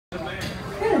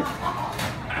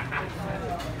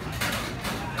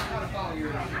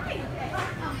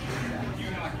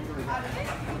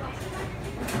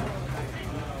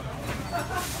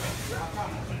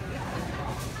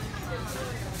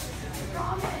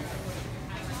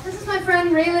my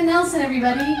friend Raelyn Nelson,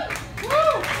 everybody. Woo!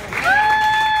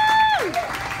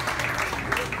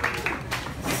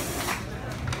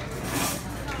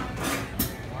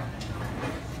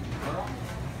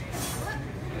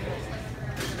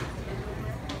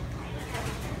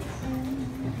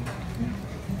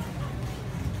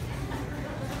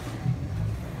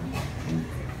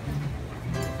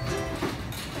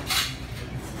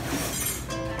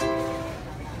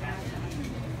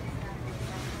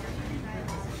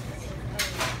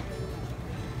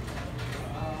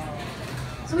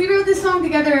 So we wrote this song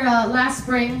together last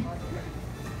spring.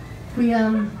 We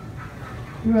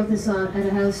wrote this song at a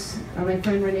house, my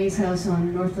friend Renee's house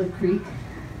on Northwood Creek.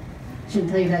 Shouldn't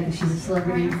tell you that because she's a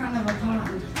celebrity. Right in front of a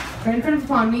pond. Right in front of a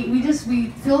pond.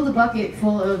 We filled a bucket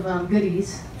full of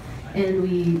goodies, and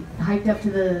we hiked up to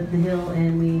the hill,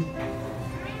 and we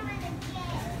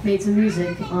made some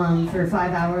music for 5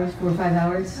 hours, 4 or 5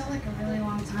 hours. It felt like a really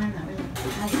long time that we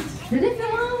hiked. Did it feel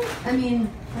long? I mean,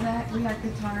 We had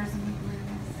guitars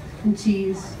and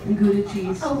cheese, and Gouda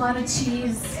cheese. a lot of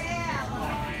cheese.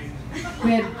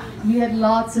 We had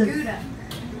lots of. Gouda.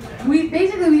 We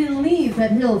didn't leave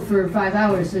that hill for 5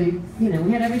 hours, so we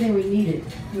had everything we needed,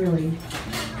 really.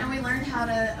 And we learned how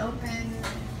to open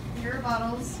beer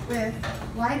bottles with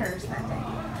lighters that day.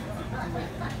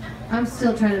 I'm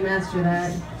still trying to master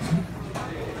that.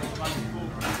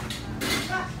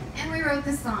 And we wrote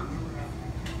this song.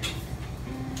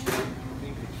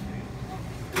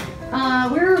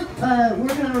 We're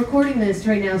working on recording this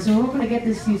right now, so we're hoping to get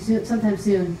this to you sometime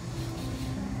soon.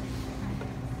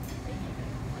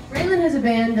 Raelyn has a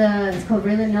band, it's called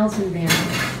Raelyn Nelson Band.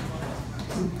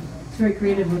 It's very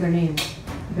creative with their names,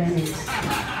 band names.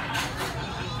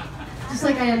 Just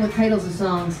like I am with titles of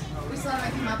songs. We still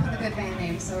haven't come up with a good band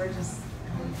name, so we're just...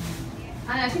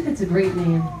 I think that's a great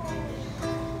name.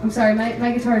 I'm sorry,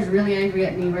 my guitar is really angry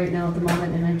at me right now at the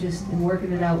moment, and I'm just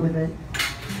working it out with it.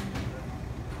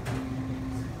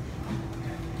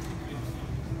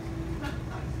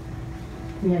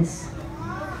 Yes.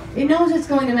 It knows it's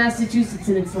going to Massachusetts,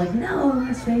 and it's like, no,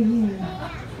 let's stay here.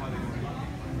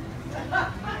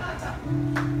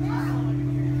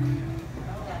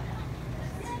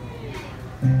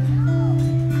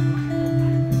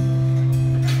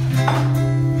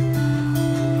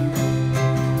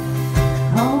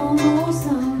 Almost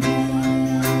something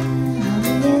on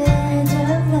the edge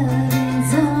of loving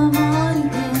someone you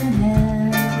can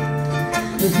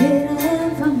have, but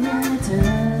hidden from your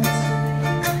touch.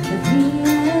 The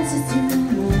feelings is too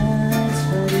much,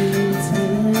 but it's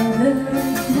never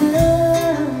enough.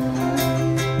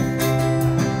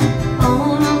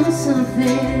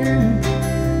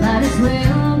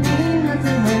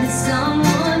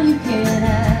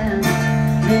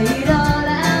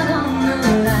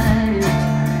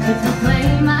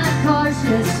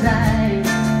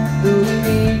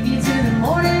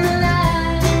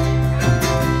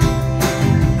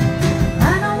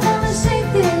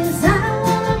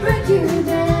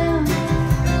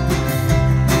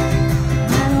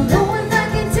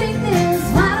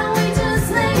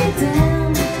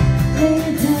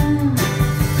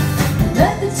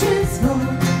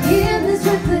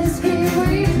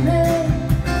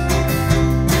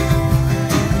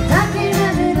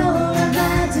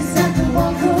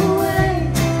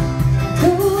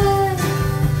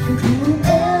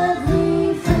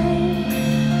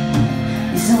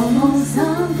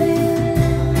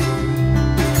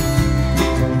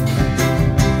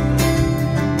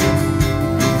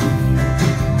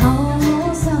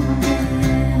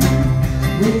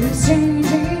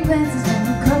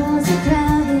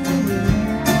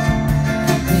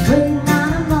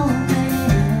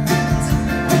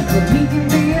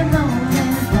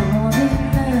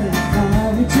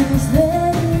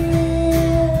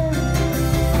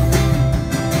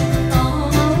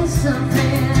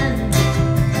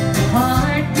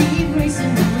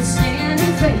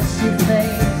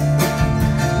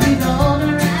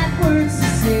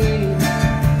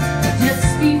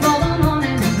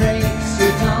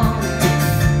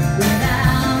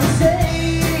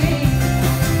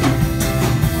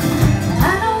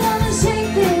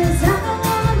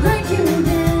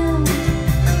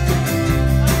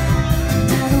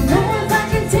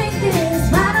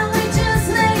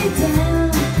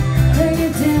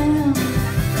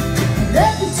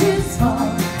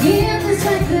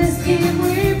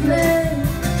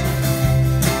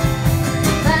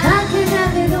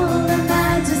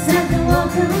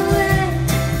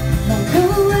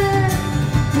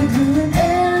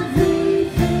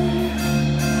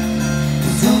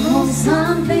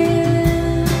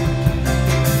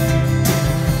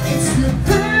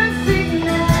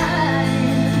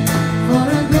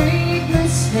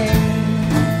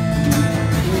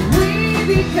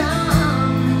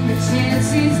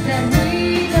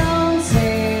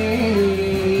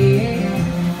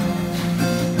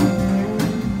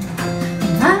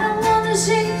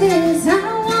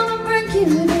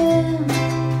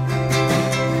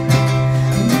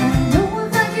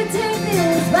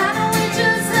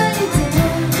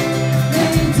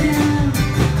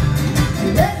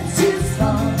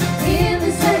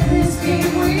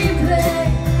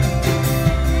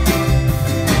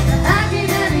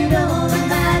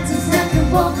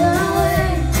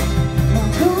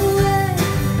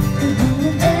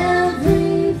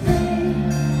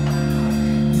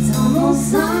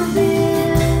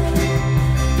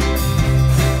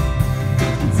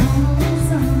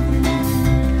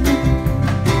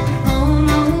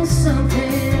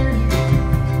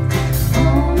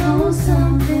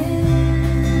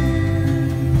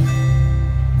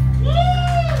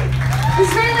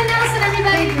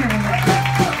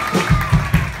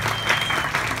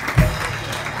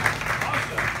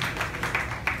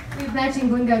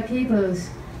 matching bling out capos.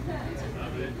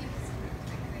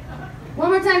 One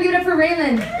more time, give it up for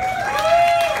Raelyn.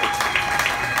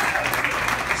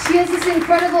 She has this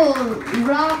incredible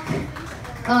rock,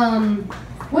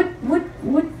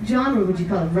 what genre would you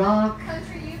call it? Rock?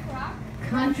 Country youth rock.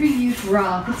 Country youth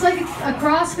rock. It's like a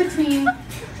cross between,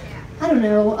 I don't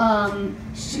know,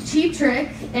 Cheap Trick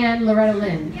and Loretta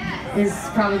Lynn is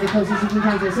probably the closest you can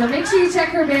come to. So make sure you check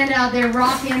her band out. They're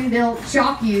rockin', they'll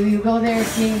shock you. You go there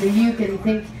seeing the uke and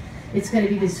think it's going to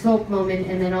be this folk moment,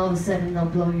 and then all of a sudden they'll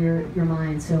blow your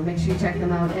mind. So make sure you check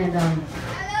them out. And I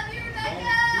love you, Rebecca.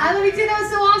 I love you too. That was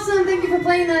so awesome. Thank you for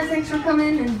playing that. Thanks for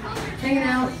coming and hanging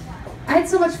out. I had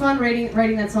so much fun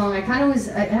writing that song. I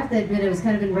have to admit, I was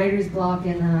kind of in writer's block,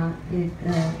 and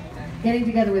getting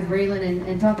together with Raelyn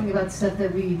and talking about stuff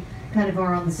that we kind of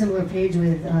are on the similar page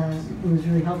with was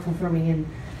really helpful for me. And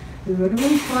we wrote a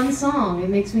really fun song. It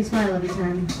makes me smile every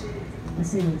time I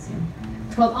sing it. So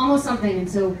it's called Almost Something, and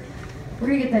so we're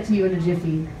gonna get that to you in a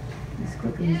jiffy as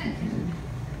quickly as we can.